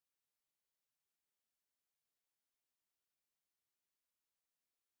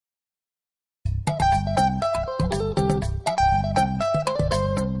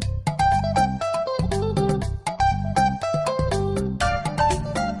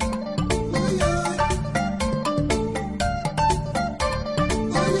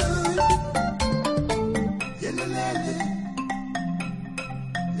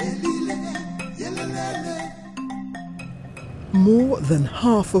than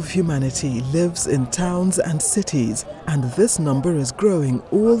half of humanity lives in towns and cities, and this number is growing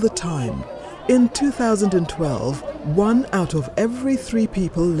all the time. In 2012, 1 out of every 3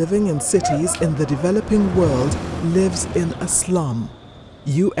 people living in cities in the developing world lives in a slum.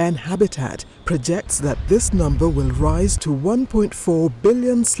 UN Habitat projects that this number will rise to 1.4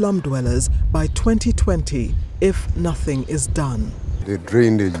 billion slum dwellers by 2020 if nothing is done. The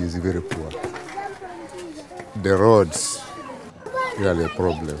drainage is very poor. The roads, really a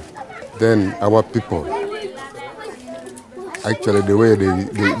problem. Then our people, actually the way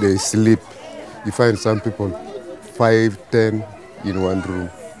they sleep, you find some people 5, 10 in one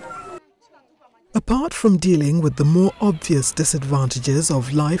room. Apart from dealing with the more obvious disadvantages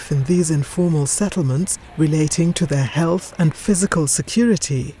of life in these informal settlements relating to their health and physical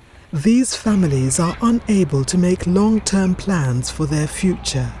security, these families are unable to make long-term plans for their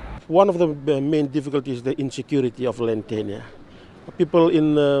future. One of the main difficulties is the insecurity of land tenure. People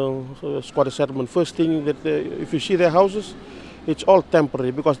in squatter settlement, first thing that if you see their houses, it's all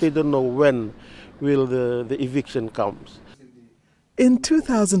temporary because they don't know when will the eviction comes. In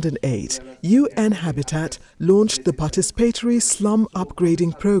 2008, UN Habitat launched the Participatory Slum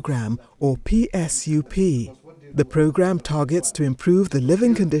Upgrading Programme, or PSUP. The program targets to improve the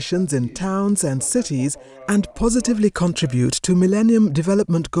living conditions in towns and cities and positively contribute to Millennium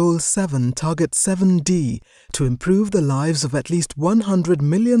Development Goals 7, Target 7D, to improve the lives of at least 100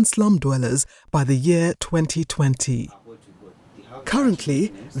 million slum dwellers by the year 2020.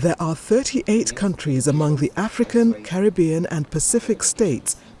 Currently, there are 38 countries among the African, Caribbean and Pacific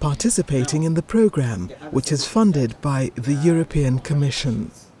states participating in the program, which is funded by the European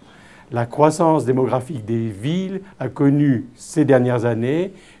Commission. La croissance démographique des villes a connu ces dernières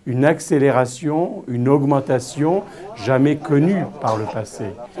années une accélération, une augmentation jamais connue par le passé.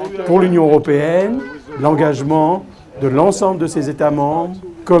 Pour l'Union européenne, l'engagement de l'ensemble de ses États membres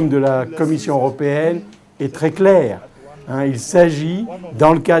comme de la Commission européenne est très clair. Il s'agit,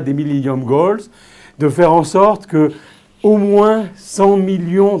 dans le cadre des Millennium Goals, de faire en sorte que au moins 100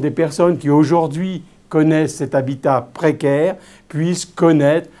 millions des personnes qui aujourd'hui connaissent cet habitat précaire puissent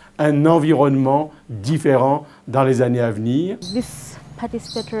connaître un environnement différent dans les années à venir. This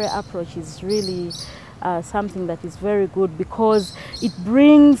participatory approach is really something that is very good because it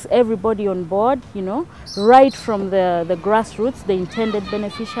brings everybody on board, you know, right from the grassroots, the intended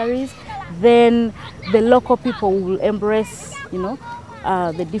beneficiaries. Then the local people will embrace, you know,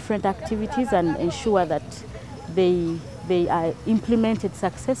 the different activities and ensure that they are implemented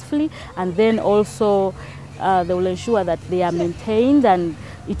successfully, and then also they will ensure that they are maintained and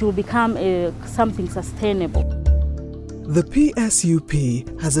it will become something sustainable. The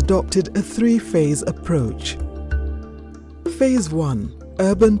PSUP has adopted a 3-phase approach. Phase 1,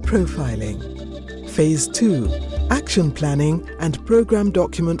 urban profiling. Phase 2, action planning and program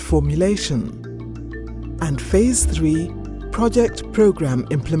document formulation. And Phase 3, project program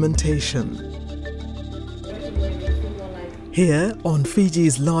implementation. Here, on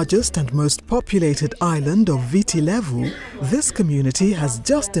Fiji's largest and most populated island of Viti Levu, this community has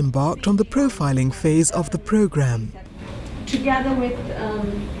just embarked on the profiling phase of the program. Together with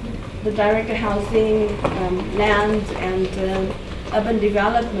the Director Housing, Land and Urban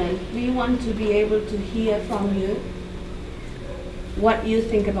Development, we want to be able to hear from you what you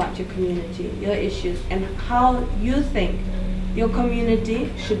think about your community, your issues, and how you think your community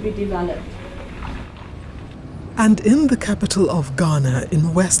should be developed. And in the capital of Ghana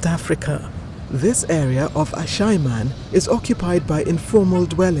in West Africa, this area of Ashaiman is occupied by informal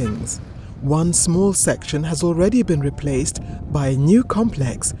dwellings. One small section has already been replaced by a new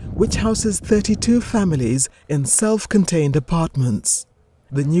complex which houses 32 families in self-contained apartments.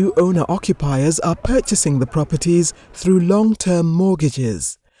 The new owner-occupiers are purchasing the properties through long-term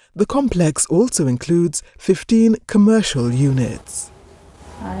mortgages. The complex also includes 15 commercial units.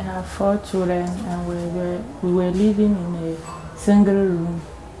 I have 4 children and we were living in a single room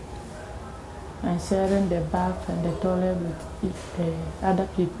and sharing the bath and the toilet with other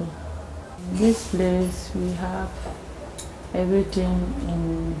people. In this place we have everything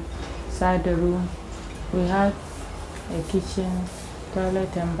inside the room. We have a kitchen,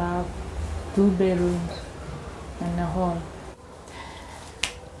 toilet and bath, 2 bedrooms and a hall.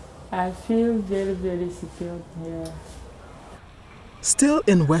 I feel very, very secure here. Still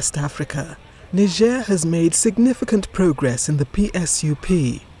in West Africa, Niger has made significant progress in the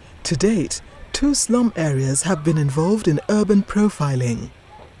PSUP. To date, 2 slum areas have been involved in urban profiling.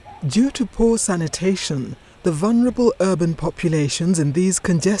 Due to poor sanitation, the vulnerable urban populations in these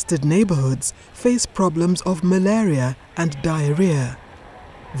congested neighborhoods face problems of malaria and diarrhea.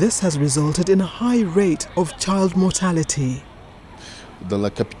 This has resulted in a high rate of child mortality. dans la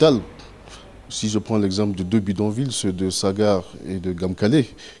capitale, si je prends l'exemple de 2 bidonvilles, ceux de Sagar et de Gamkale,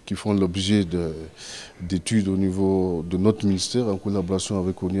 qui font l'objet d'études au niveau de notre ministère en collaboration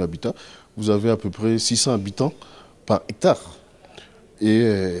avec ONU Habitat, vous avez à peu près 600 habitants par hectare.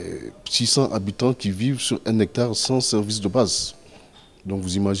 Et 600 habitants qui vivent sur 1 hectare sans service de base. Donc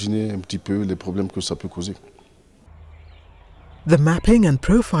vous imaginez un petit peu les problèmes que ça peut causer. The mapping and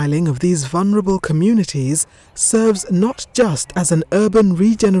profiling of these vulnerable communities serves not just as an urban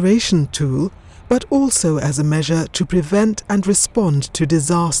regeneration tool, but also as a measure to prevent and respond to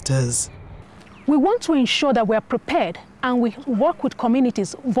disasters. We want to ensure that we are prepared and we work with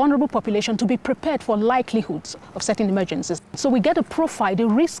communities, vulnerable population, to be prepared for likelihoods of certain emergencies. So we get a profile, the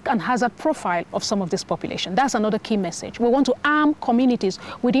risk and hazard profile of some of this population. That's another key message. We want to arm communities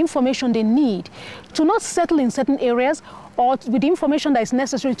with the information they need to not settle in certain areas, or with the information that is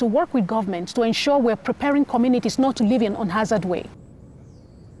necessary to work with governments to ensure we're preparing communities not to live in an unhazard way.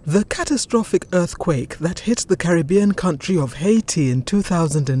 The catastrophic earthquake that hit the Caribbean country of Haiti in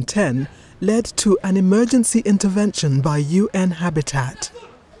 2010 led to an emergency intervention by UN Habitat.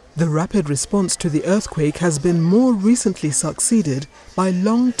 The rapid response to the earthquake has been more recently succeeded by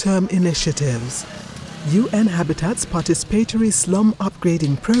long-term initiatives. UN Habitat's Participatory Slum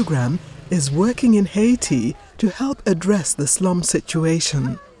Upgrading Programme is working in Haiti to help address the slum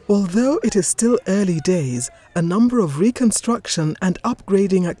situation. Although it is still early days, a number of reconstruction and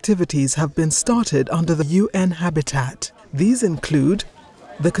upgrading activities have been started under the UN Habitat. These include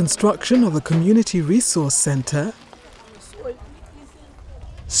the construction of a community resource center,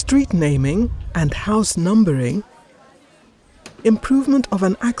 street naming and house numbering, improvement of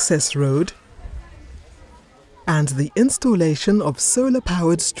an access road, and the installation of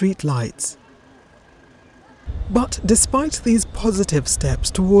solar-powered street lights. But despite these positive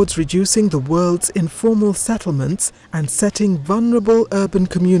steps towards reducing the world's informal settlements and setting vulnerable urban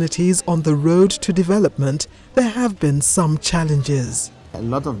communities on the road to development, there have been some challenges. A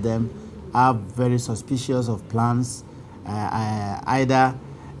lot of them are very suspicious of plans. Either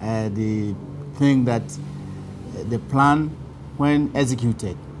they think that the plan, when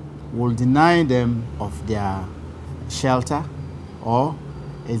executed, will deny them of their shelter, or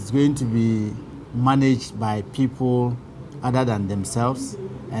it's going to be managed by people other than themselves,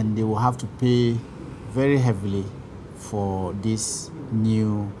 and they will have to pay very heavily for this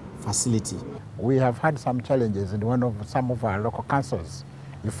new facility. We have had some challenges in some of our local councils.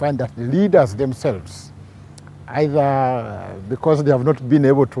 You find that the leaders themselves, either because they have not been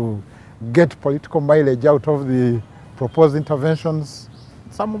able to get political mileage out of the proposed interventions,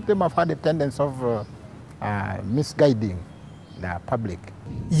 some of them have had a tendency of misguiding the public.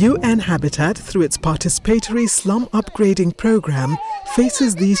 UN Habitat, through its Participatory Slum Upgrading Programme,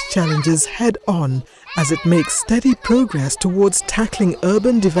 faces these challenges head-on as it makes steady progress towards tackling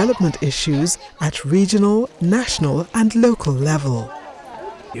urban development issues at regional, national and local level.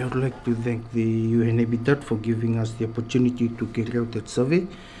 I would like to thank the UN Habitat for giving us the opportunity to carry out that survey,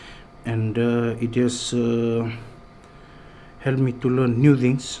 and it has helped me to learn new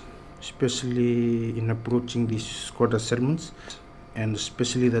things, especially in approaching these squatter settlements, and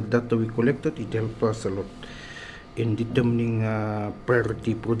especially the data we collected. It helped us a lot in determining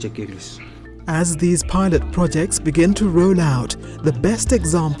priority project areas. As these pilot projects begin to roll out, the best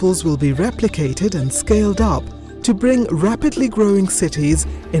examples will be replicated and scaled up to bring rapidly growing cities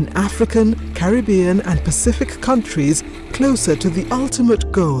in African, Caribbean and Pacific countries closer to the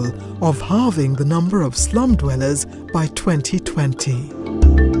ultimate goal of halving the number of slum dwellers by 2020.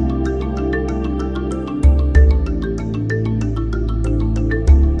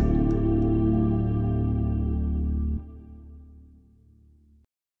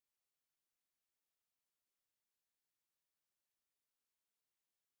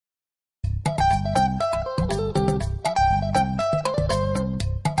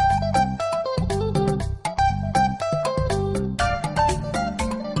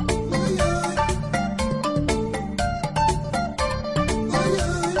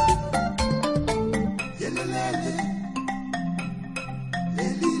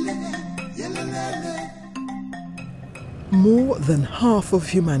 More than half of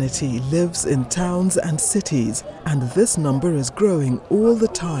humanity lives in towns and cities, and this number is growing all the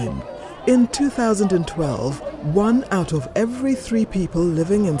time. In 2012, 1 out of every 3 people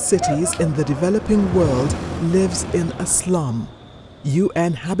living in cities in the developing world lives in a slum.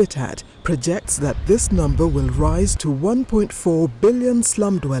 UN Habitat projects that this number will rise to 1.4 billion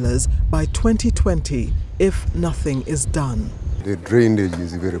slum dwellers by 2020 if nothing is done. The drainage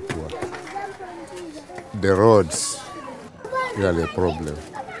is very poor. The roads, really a problem.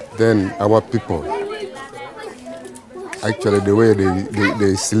 Then our people, Actually, the way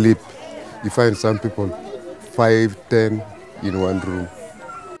they sleep, you find some people 5, 10 in one room.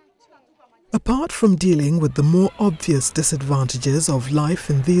 Apart from dealing with the more obvious disadvantages of life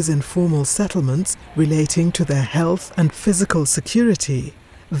in these informal settlements relating to their health and physical security,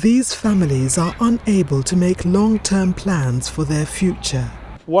 these families are unable to make long-term plans for their future.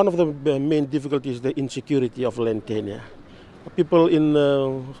 One of the main difficulties is the insecurity of land tenure. People in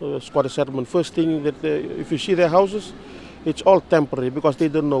squatter settlement, first thing that if you see their houses, it's all temporary because they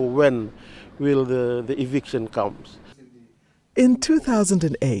don't know when will the eviction comes. In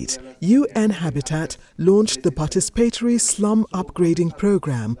 2008, UN Habitat launched the Participatory Slum Upgrading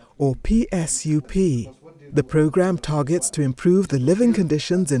Programme, or PSUP. The program targets to improve the living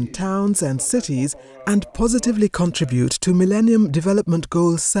conditions in towns and cities and positively contribute to Millennium Development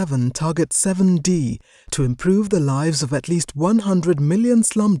Goals 7, Target 7D, to improve the lives of at least 100 million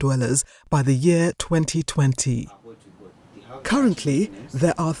slum dwellers by the year 2020. Currently,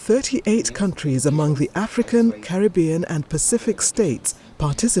 there are 38 countries among the African, Caribbean and Pacific states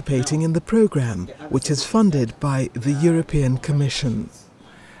participating in the program, which is funded by the European Commission.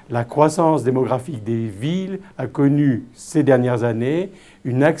 La croissance démographique des villes a connu ces dernières années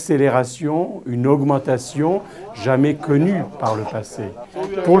une accélération, une augmentation jamais connue par le passé.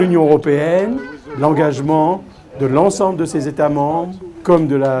 Pour l'Union européenne, l'engagement de l'ensemble de ses États membres comme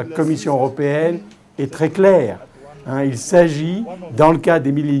de la Commission européenne est très clair. Il s'agit, dans le cadre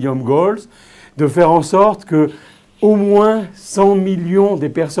des Millennium Goals, de faire en sorte que au moins 100 millions des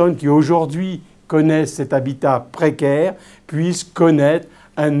personnes qui aujourd'hui connaissent cet habitat précaire puissent connaître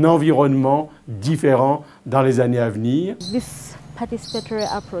un environnement différent dans les années à venir. This participatory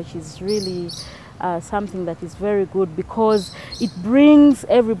approach is really something that is very good because it brings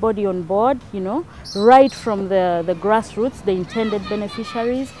everybody on board, you know, right from the grassroots, the intended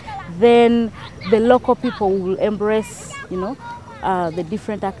beneficiaries. Then the local people will embrace, you know, the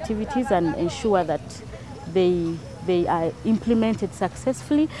different activities and ensure that they are implemented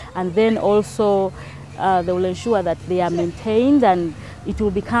successfully, and then also they will ensure that they are maintained and it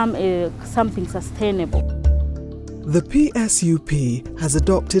will become something sustainable. The PSUP has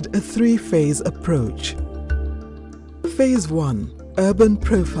adopted a 3-phase approach. Phase 1, urban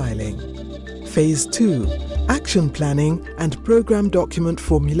profiling. Phase 2, action planning and program document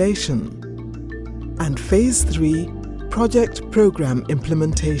formulation. And Phase 3, project program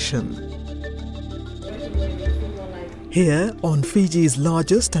implementation. Here, on Fiji's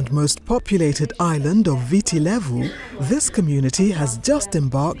largest and most populated island of Viti Levu, this community has just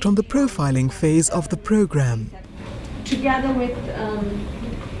embarked on the profiling phase of the program. Together with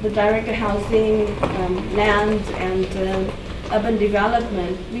the Director Housing, Land and Urban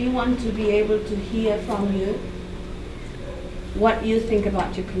Development, we want to be able to hear from you what you think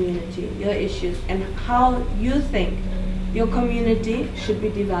about your community, your issues, and how you think your community should be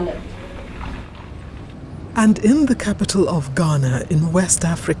developed. And in the capital of Ghana in West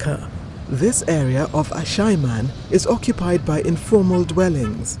Africa, this area of Ashaiman is occupied by informal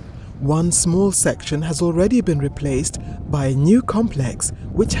dwellings. One small section has already been replaced by a new complex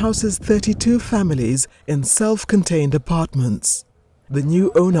which houses 32 families in self-contained apartments. The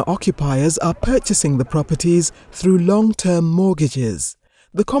new owner-occupiers are purchasing the properties through long-term mortgages.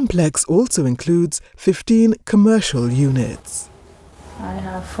 The complex also includes 15 commercial units. I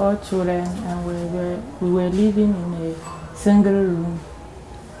have 4 children and we were living in a single room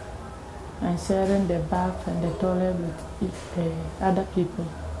and sharing the bath and the toilet with other people.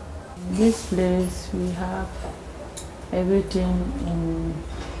 In this place we have everything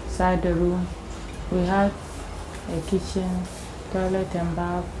inside the room. We have a kitchen, toilet and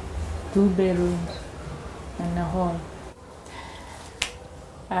bath, 2 bedrooms and a hall.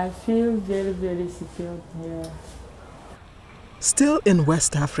 I feel very, very secure here. Still in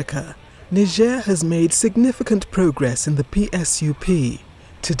West Africa, Niger has made significant progress in the PSUP.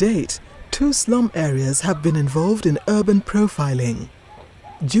 To date, 2 slum areas have been involved in urban profiling.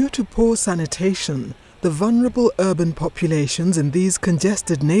 Due to poor sanitation, the vulnerable urban populations in these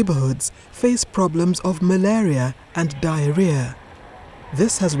congested neighborhoods face problems of malaria and diarrhea.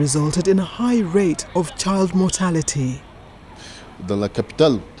 This has resulted in a high rate of child mortality. Dans la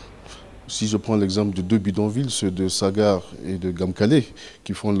capitale, si je prends l'exemple de 2 bidonvilles, ceux de Sagar et de Gamkale,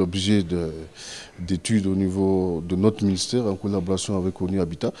 qui font l'objet d'études au niveau de notre ministère en collaboration avec ONU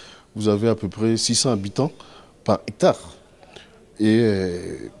Habitat, vous avez à peu près 600 habitants par hectare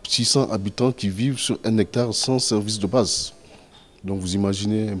et 600 habitants qui vivent sur 1 hectare sans service de base. Donc vous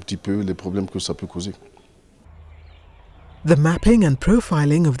imaginez un petit peu les problèmes que ça peut causer. The mapping and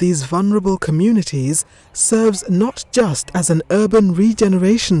profiling of these vulnerable communities serves not just as an urban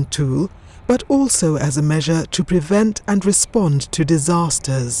regeneration tool, but also as a measure to prevent and respond to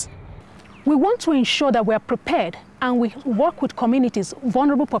disasters. We want to ensure that we are prepared and we work with communities,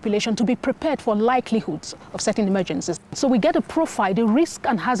 vulnerable population, to be prepared for likelihoods of certain emergencies. So we get a profile, the risk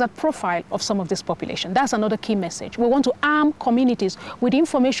and hazard profile of some of this population. That's another key message. We want to arm communities with the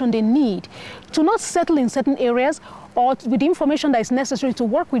information they need to not settle in certain areas, or with the information that is necessary to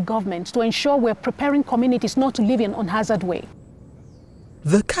work with governments to ensure we're preparing communities not to live in an unhazard way.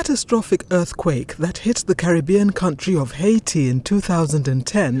 The catastrophic earthquake that hit the Caribbean country of Haiti in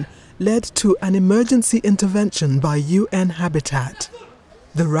 2010 led to an emergency intervention by UN Habitat.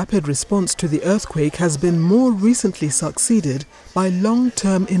 The rapid response to the earthquake has been more recently succeeded by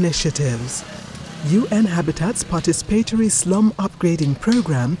long-term initiatives. UN Habitat's Participatory Slum Upgrading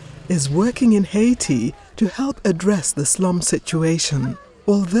Programme is working in Haiti to help address the slum situation.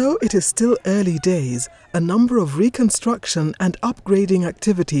 Although it is still early days, a number of reconstruction and upgrading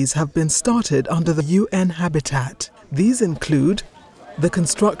activities have been started under the UN Habitat. These include the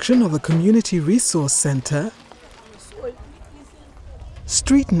construction of a community resource center,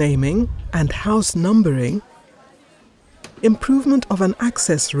 street naming and house numbering, improvement of an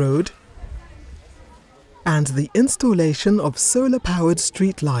access road, and the installation of solar-powered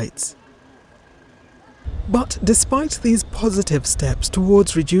street lights. But despite these positive steps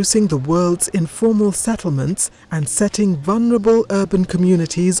towards reducing the world's informal settlements and setting vulnerable urban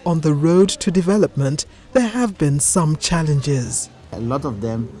communities on the road to development, there have been some challenges. A lot of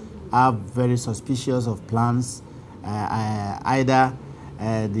them are very suspicious of plans. Either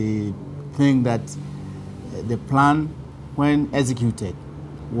they think that the plan, when executed,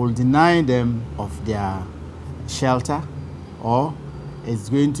 will deny them of their shelter, or it's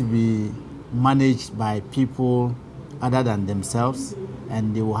going to be managed by people other than themselves,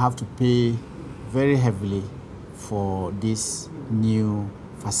 and they will have to pay very heavily for this new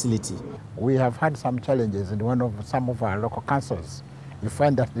facility. We have had some challenges in some of our local councils. You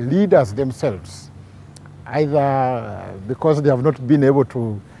find that the leaders themselves, either because they have not been able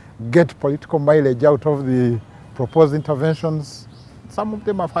to get political mileage out of the proposed interventions, some of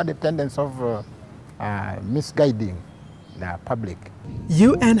them have had a tendency of misguiding the public.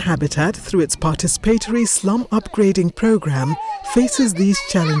 UN Habitat, through its Participatory Slum Upgrading Programme, faces these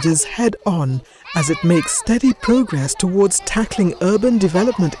challenges head-on as it makes steady progress towards tackling urban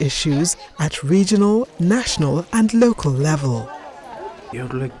development issues at regional, national and local level. I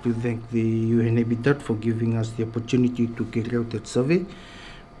would like to thank the UN Habitat for giving us the opportunity to carry out that survey,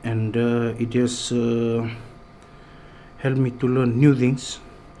 and it has helped me to learn new things,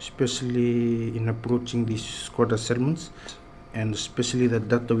 especially in approaching these squatter settlements, and especially the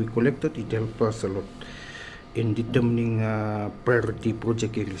data we collected. It helped us a lot in determining priority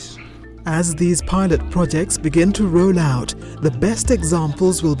project areas. As these pilot projects begin to roll out, the best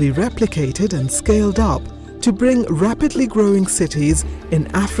examples will be replicated and scaled up to bring rapidly growing cities in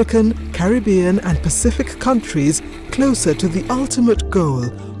African, Caribbean and Pacific countries closer to the ultimate goal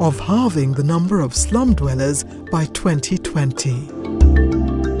of halving the number of slum dwellers by 2020.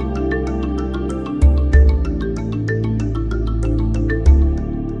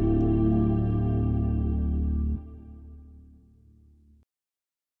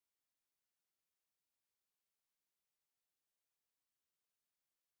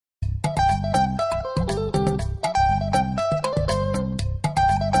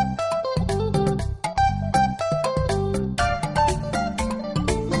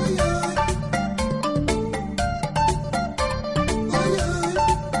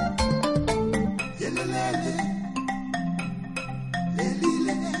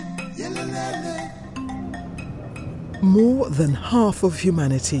 More than half of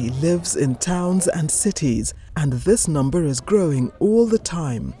humanity lives in towns and cities, and this number is growing all the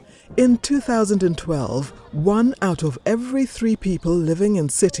time. In 2012, 1 out of every 3 people living in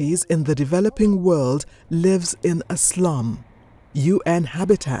cities in the developing world lives in a slum. UN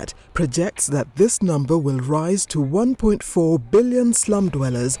Habitat projects that this number will rise to 1.4 billion slum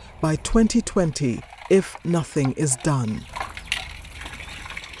dwellers by 2020 if nothing is done.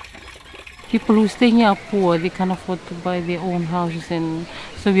 People who stay here are poor, they can't afford to buy their own houses, and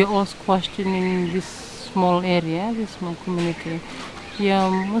so we're all squashed in this small area, this small community. Yeah,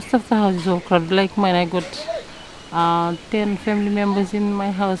 most of the houses are crowded. Like mine, I got 10 family members in my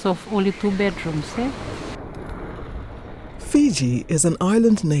house of only 2 bedrooms. Fiji is an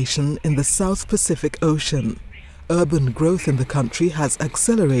island nation in the South Pacific Ocean. Urban growth in the country has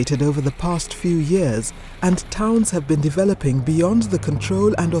accelerated over the past few years, and towns have been developing beyond the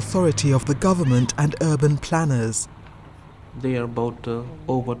control and authority of the government and urban planners. There are about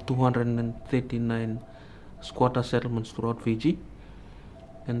over 239 squatter settlements throughout Fiji,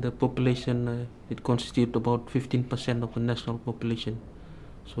 and the population, it constitutes about 15% of the national population.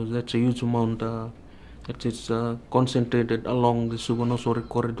 So that's a huge amount that is concentrated along the Sugonosori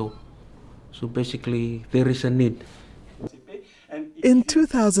corridor. So basically, there is a need. In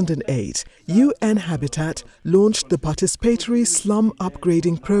 2008, UN Habitat launched the Participatory Slum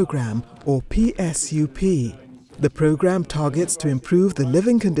Upgrading Programme, or PSUP. The programme targets to improve the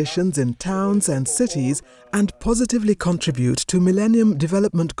living conditions in towns and cities and positively contribute to Millennium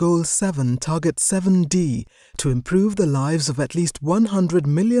Development Goal 7, Target 7D, to improve the lives of at least 100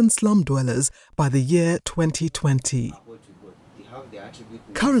 million slum dwellers by the year 2020.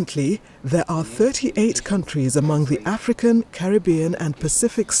 Currently, there are 38 countries among the African, Caribbean and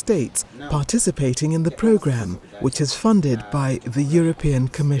Pacific states participating in the programme, which is funded by the European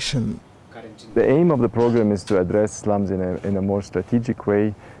Commission. The aim of the program is to address slums in a more strategic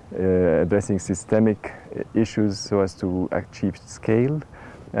way, addressing systemic issues so as to achieve scale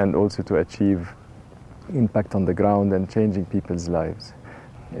and also to achieve impact on the ground and changing people's lives.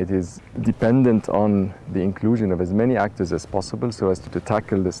 It is dependent on the inclusion of as many actors as possible so as to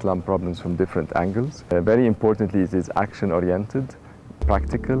tackle the slum problems from different angles. Very importantly, it is action-oriented,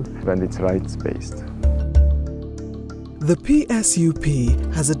 practical, and it's rights-based. The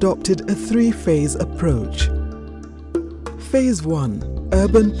PSUP has adopted a three-phase approach. Phase 1,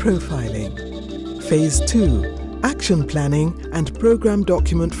 urban profiling. Phase 2, action planning and program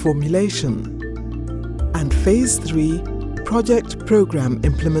document formulation. And Phase 3, project program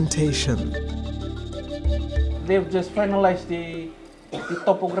implementation. They've just finalized the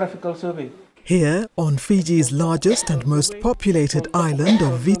topographical survey. Here, on Fiji's largest and most populated island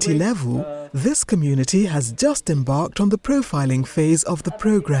of Viti Levu, this community has just embarked on the profiling phase of the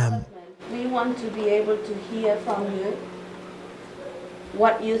program. We want to be able to hear from you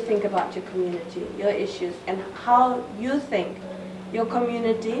what you think about your community, your issues, and how you think your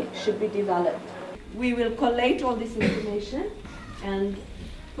community should be developed. We will collate all this information and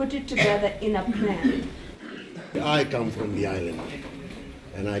put it together in a plan. I come from the island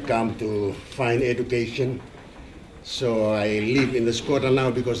and I come to find education. So I live in the squatter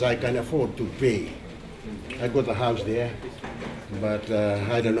now because I can afford to pay. I got a house there, but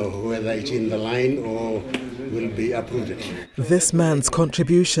I don't know whether it's in the line or will be uprooted. This man's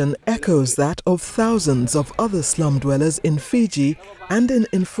contribution echoes that of thousands of other slum dwellers in Fiji and in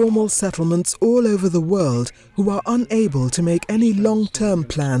informal settlements all over the world who are unable to make any long-term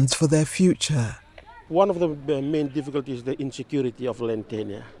plans for their future. One of the main difficulties is the insecurity of land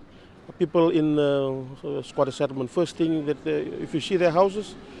tenure. People in squatter settlement, first thing that if you see their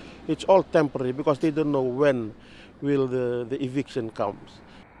houses, it's all temporary because they don't know when will the eviction comes.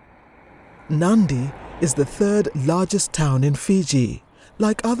 Nadi is the third largest town in Fiji.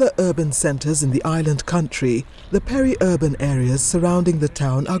 Like other urban centres in the island country, the peri-urban areas surrounding the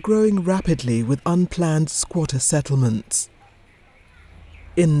town are growing rapidly with unplanned squatter settlements.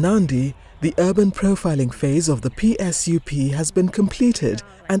 In Nadi, the urban profiling phase of the PSUP has been completed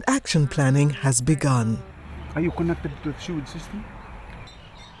and action planning has begun. Are you connected to the sewage system?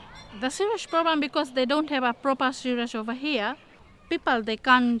 The sewage problem, because they don't have a proper sewage over here, people they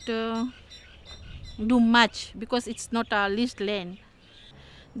can't do much because it's not a leased land.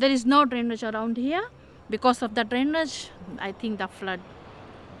 There is no drainage around here. Because of the drainage, I think the flood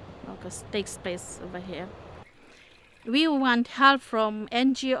takes place over here. We want help from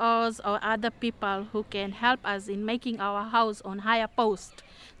NGOs or other people who can help us in making our house on higher post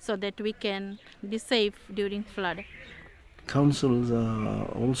so that we can be safe during flood. Council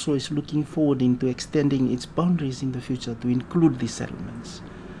also is looking forward into extending its boundaries in the future to include these settlements.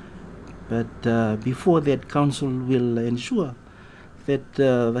 But before that, Council will ensure that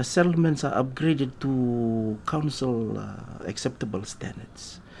the settlements are upgraded to Council acceptable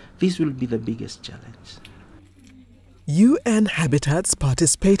standards. This will be the biggest challenge. UN Habitat's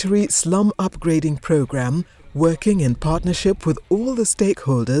Participatory Slum Upgrading Programme, working in partnership with all the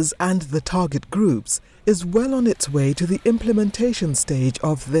stakeholders and the target groups, is well on its way to the implementation stage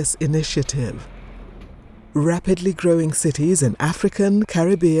of this initiative. Rapidly growing cities in African,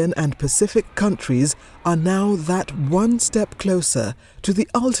 Caribbean and Pacific countries are now that one step closer to the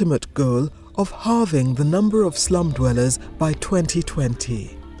ultimate goal of halving the number of slum dwellers by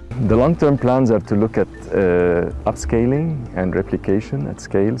 2020. The long-term plans are to look at upscaling and replication at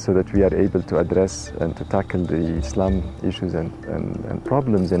scale so that we are able to address and to tackle the slum issues and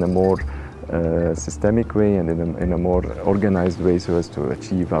problems in a more systemic way and in a more organized way so as to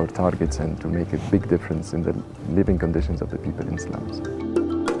achieve our targets and to make a big difference in the living conditions of the people in slums.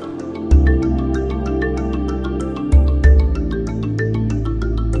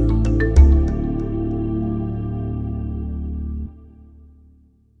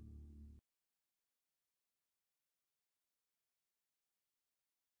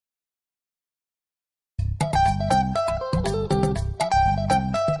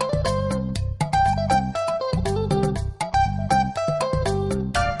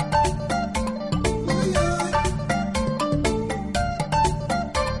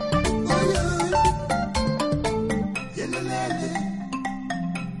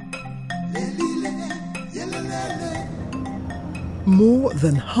 More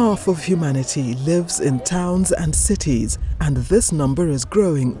than half of humanity lives in towns and cities, and this number is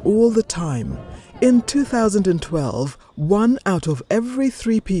growing all the time. In 2012, 1 out of every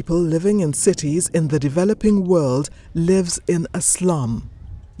 3 people living in cities in the developing world lives in a slum.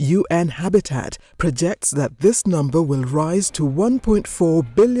 UN Habitat projects that this number will rise to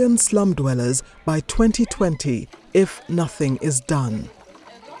 1.4 billion slum dwellers by 2020 if nothing is done.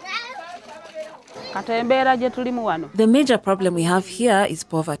 The major problem we have here is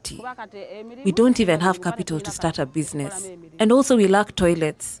poverty. We don't even have capital to start a business. And also we lack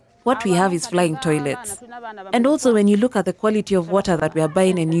toilets. What we have is flying toilets. And also when you look at the quality of water that we are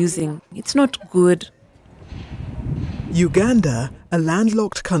buying and using, it's not good. Uganda, a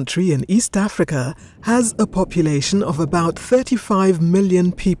landlocked country in East Africa, has a population of about 35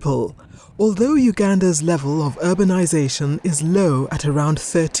 million people. Although Uganda's level of urbanization is low at around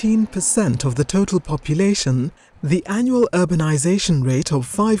 13% of the total population, the annual urbanization rate of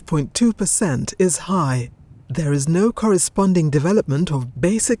 5.2% is high. There is no corresponding development of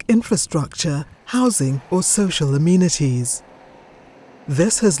basic infrastructure, housing or social amenities.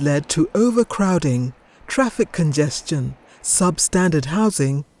 This has led to overcrowding, traffic congestion, substandard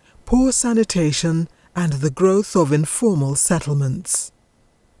housing, poor sanitation and the growth of informal settlements.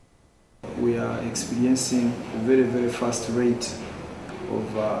 We are experiencing a very fast rate of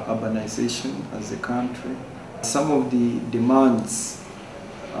urbanization as a country. Some of the demands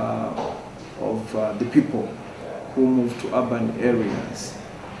of the people who move to urban areas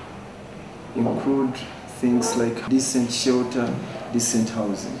include things like decent shelter, decent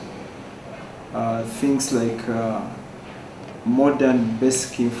housing, things like modern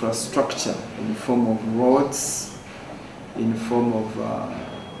basic infrastructure in the form of roads, in the form of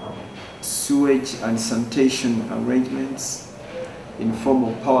sewage and sanitation arrangements, in the form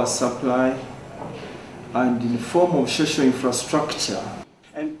of power supply, and in the form of social infrastructure.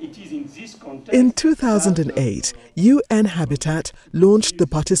 In 2008, UN Habitat launched the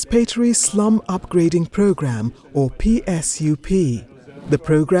Participatory Slum Upgrading Programme, or PSUP. The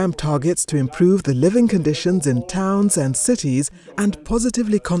program targets to improve the living conditions in towns and cities and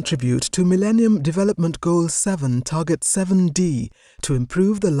positively contribute to Millennium Development Goals 7, Target 7D, to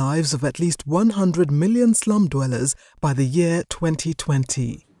improve the lives of at least 100 million slum dwellers by the year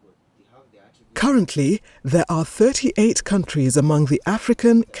 2020. Currently, there are 38 countries among the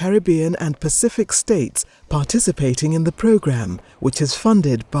African, Caribbean and Pacific states participating in the program, which is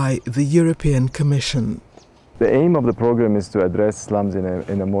funded by the European Commission. The aim of the program is to address slums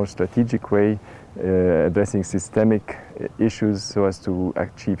in a more strategic way, addressing systemic issues so as to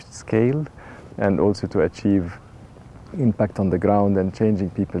achieve scale and also to achieve impact on the ground and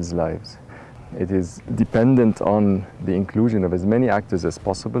changing people's lives. It is dependent on the inclusion of as many actors as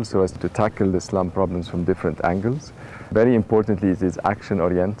possible so as to tackle the slum problems from different angles. Very importantly, it is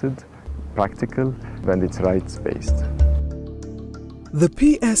action-oriented, practical, and it's rights-based. The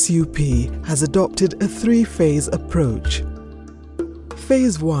PSUP has adopted a 3-phase approach.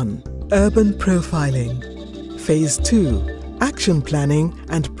 Phase 1, urban profiling. Phase 2, action planning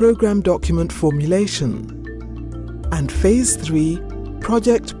and program document formulation. And Phase 3,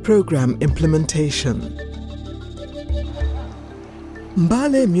 project program implementation.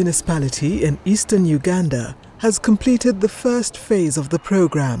 Mbale municipality in eastern Uganda has completed the first phase of the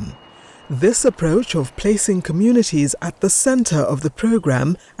program. This approach of placing communities at the center of the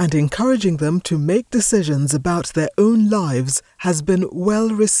program and encouraging them to make decisions about their own lives has been well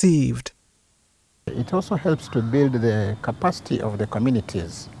received. It also helps to build the capacity of the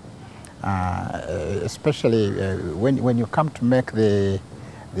communities, especially when you come to make the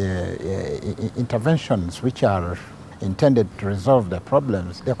interventions which are intended to resolve the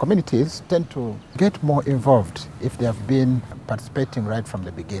problems. The communities tend to get more involved if they have been participating right from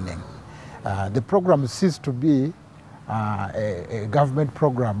the beginning. The program ceases to be a government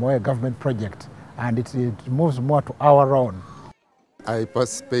program or a government project, and it moves more to our own. I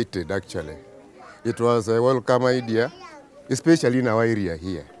participated actually. It was a welcome idea, especially in our area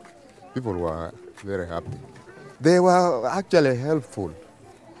here. People were very happy. They were actually helpful.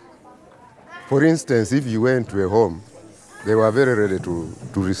 For instance, if you went to a home, they were very ready to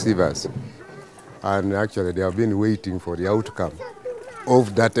receive us. And actually they have been waiting for the outcome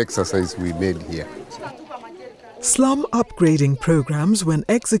of that exercise we made here. Slum upgrading programs, when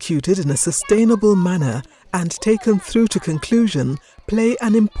executed in a sustainable manner and taken through to conclusion, play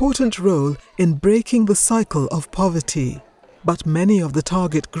an important role in breaking the cycle of poverty. But many of the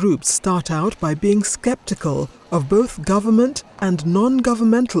target groups start out by being skeptical of both government and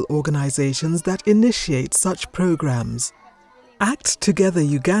non-governmental organizations that initiate such programs. Act Together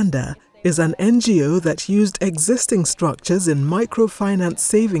Uganda is an NGO that used existing structures in microfinance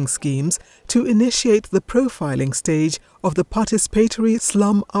saving schemes to initiate the profiling stage of the Participatory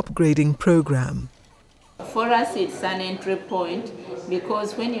Slum Upgrading Programme. For us, it's an entry point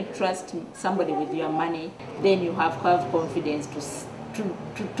because when you trust somebody with your money, then you have confidence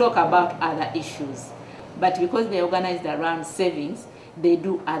to talk about other issues. But because they're organized around savings, they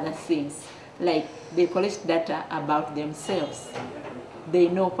do other things, like they collect data about themselves. They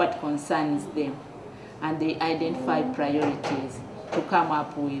know what concerns them, and they identify priorities to come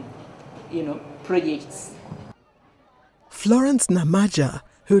up with, projects. Florence Namaja,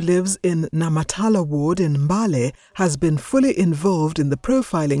 who lives in Namatala Ward in Mbale, has been fully involved in the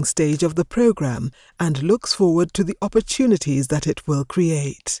profiling stage of the program and looks forward to the opportunities that it will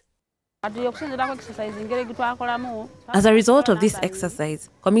create. As a result of this exercise,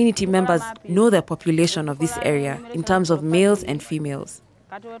 community members know the population of this area in terms of males and females.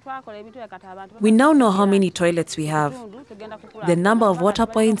 We now know how many toilets we have, the number of water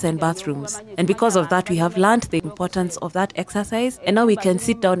points and bathrooms, and because of that we have learned the importance of that exercise, and now we can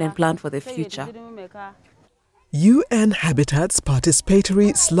sit down and plan for the future. UN Habitat's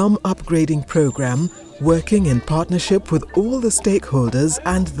Participatory Slum Upgrading Programme, working in partnership with all the stakeholders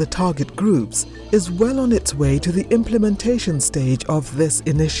and the target groups, is well on its way to the implementation stage of this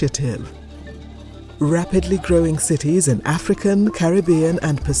initiative. Rapidly growing cities in African, Caribbean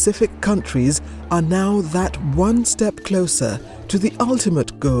and Pacific countries are now that one step closer to the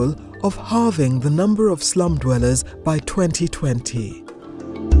ultimate goal of halving the number of slum dwellers by 2020.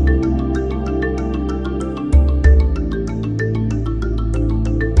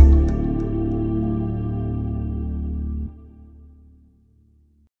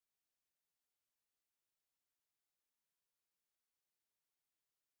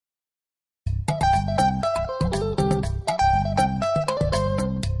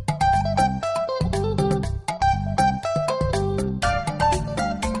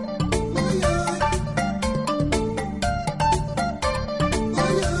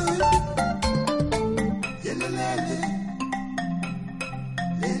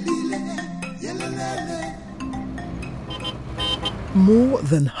 More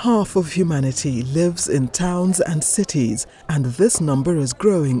than half of humanity lives in towns and cities, and this number is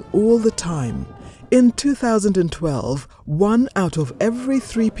growing all the time. In 2012, 1 out of every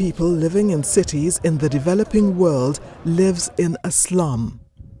 3 people living in cities in the developing world lives in a slum.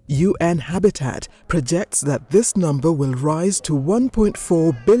 UN Habitat projects that this number will rise to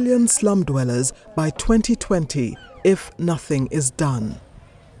 1.4 billion slum dwellers by 2020 if nothing is done.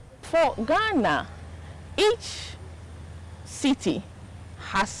 For Ghana, each city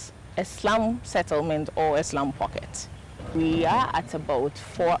has a slum settlement or a slum pocket. We are at about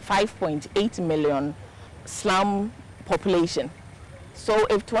 5.8 million slum population. So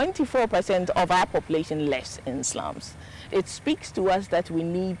if 24% of our population lives in slums, it speaks to us that we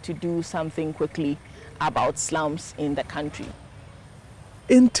need to do something quickly about slums in the country.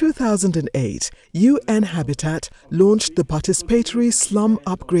 In 2008, UN Habitat launched the Participatory Slum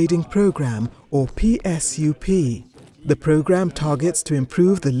Upgrading Programme, or PSUP. The program targets to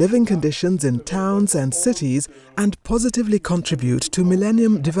improve the living conditions in towns and cities and positively contribute to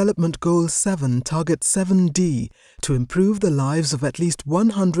Millennium Development Goals 7, Target 7D, to improve the lives of at least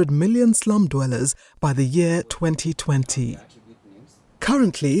 100 million slum dwellers by the year 2020.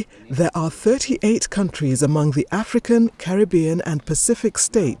 Currently, there are 38 countries among the African, Caribbean and Pacific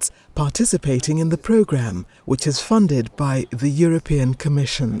states participating in the program, which is funded by the European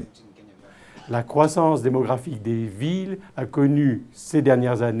Commission. La croissance démographique des villes a connu ces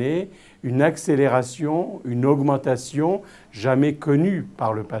dernières années une accélération, une augmentation jamais connue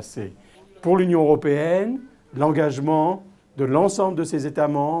par le passé. Pour l'Union européenne, l'engagement de l'ensemble de ses États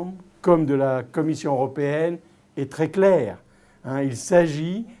membres comme de la Commission européenne est très clair. Il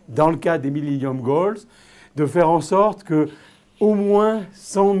s'agit, dans le cadre des Millennium Goals, de faire en sorte que au moins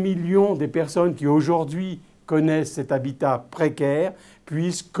 100 millions des personnes qui aujourd'hui connaissent cet habitat précaire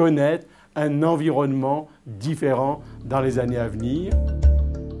puissent connaître un environnement différent dans les années à venir.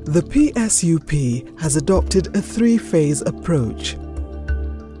 The PSUP has adopted a 3-phase approach.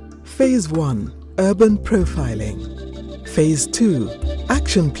 Phase 1, urban profiling. Phase 2,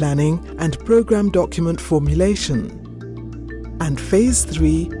 action planning and program document formulation. And Phase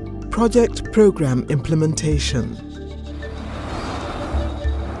 3, project program implementation.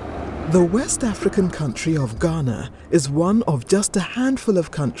 The West African country of Ghana is one of just a handful of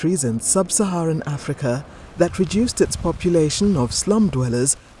countries in sub-Saharan Africa that reduced its population of slum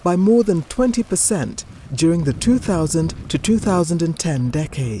dwellers by more than 20% during the 2000 to 2010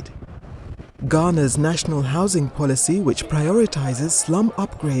 decade. Ghana's national housing policy, which prioritizes slum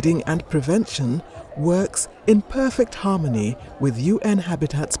upgrading and prevention, works in perfect harmony with UN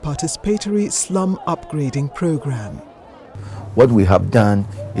Habitat's Participatory Slum Upgrading Programme. What we have done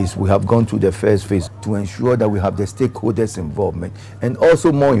is we have gone through the first phase to ensure that we have the stakeholders' involvement, and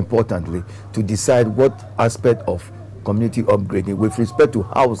also more importantly to decide what aspect of community upgrading with respect to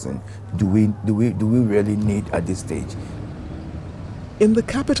housing do we really need at this stage. In the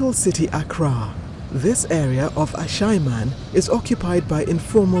capital city Accra, this area of Ashaiman is occupied by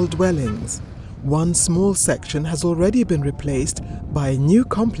informal dwellings. One small section has already been replaced by a new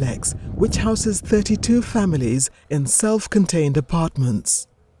complex which houses 32 families in self-contained apartments.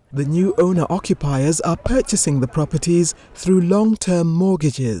 The new owner-occupiers are purchasing the properties through long-term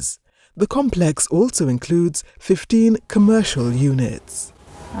mortgages. The complex also includes 15 commercial units.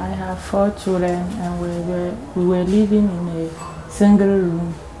 I have 4 children and we were living in a single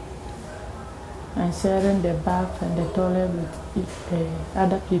room and sharing the bath and the toilet with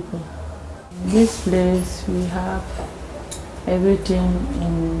other people. In this place we have everything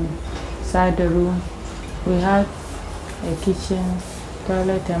inside the room. We have a kitchen,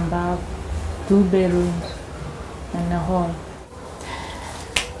 toilet and bath, 2 bedrooms and a hall.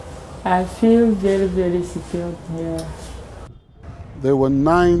 I feel very, very secure here. There were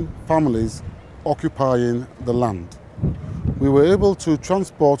 9 families occupying the land. We were able to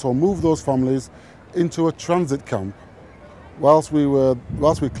transport or move those families into a transit camp whilst we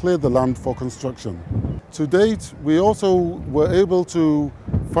cleared the land for construction. To date, we also were able to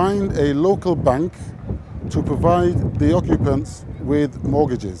find a local bank to provide the occupants with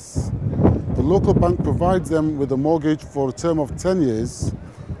mortgages. The local bank provides them with a mortgage for a term of 10 years,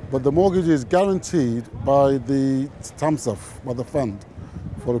 but the mortgage is guaranteed by the TAMSAF, by the fund,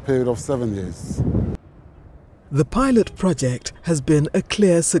 for a period of 7 years. The pilot project has been a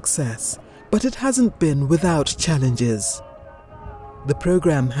clear success, but it hasn't been without challenges. The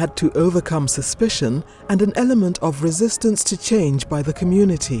program had to overcome suspicion and an element of resistance to change by the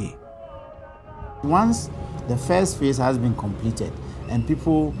community. Once the first phase has been completed and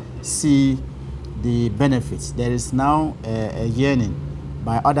people see the benefits, there is now a yearning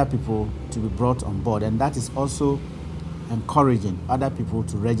by other people to be brought on board, and that is also encouraging other people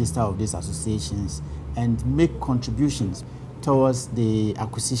to register with these associations and make contributions towards the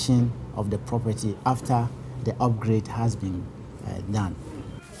acquisition of the property after the upgrade has been done.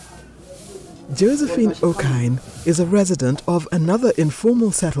 Josephine Okain is a resident of another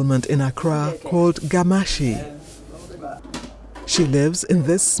informal settlement in Accra called Gamashi. She lives in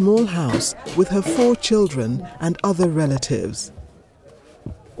this small house with her 4 children and other relatives.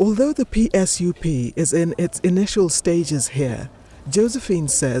 Although the PSUP is in its initial stages here, Josephine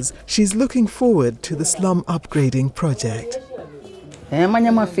says she's looking forward to the slum upgrading project.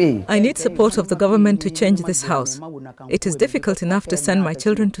 I need support of the government to change this house. It is difficult enough to send my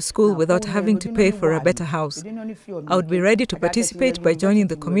children to school without having to pay for a better house. I would be ready to participate by joining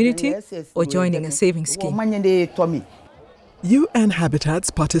the community or joining a savings scheme. UN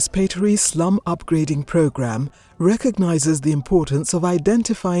Habitat's Participatory Slum Upgrading Programme recognizes the importance of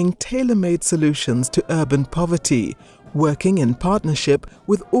identifying tailor-made solutions to urban poverty, working in partnership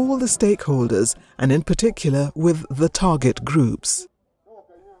with all the stakeholders and in particular with the target groups.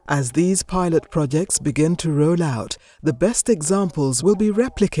 As these pilot projects begin to roll out, the best examples will be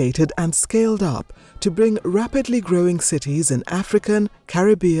replicated and scaled up to bring rapidly growing cities in African,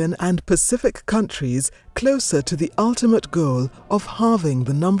 Caribbean and Pacific countries closer to the ultimate goal of halving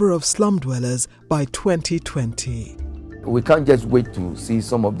the number of slum dwellers by 2020. We can't just wait to see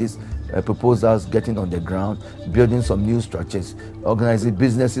some of these proposals getting on the ground, building some new structures, organizing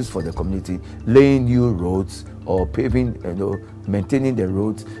businesses for the community, laying new roads or paving, maintaining the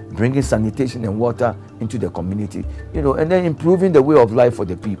roads, bringing sanitation and water into the community, and then improving the way of life for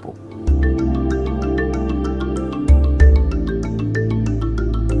the people.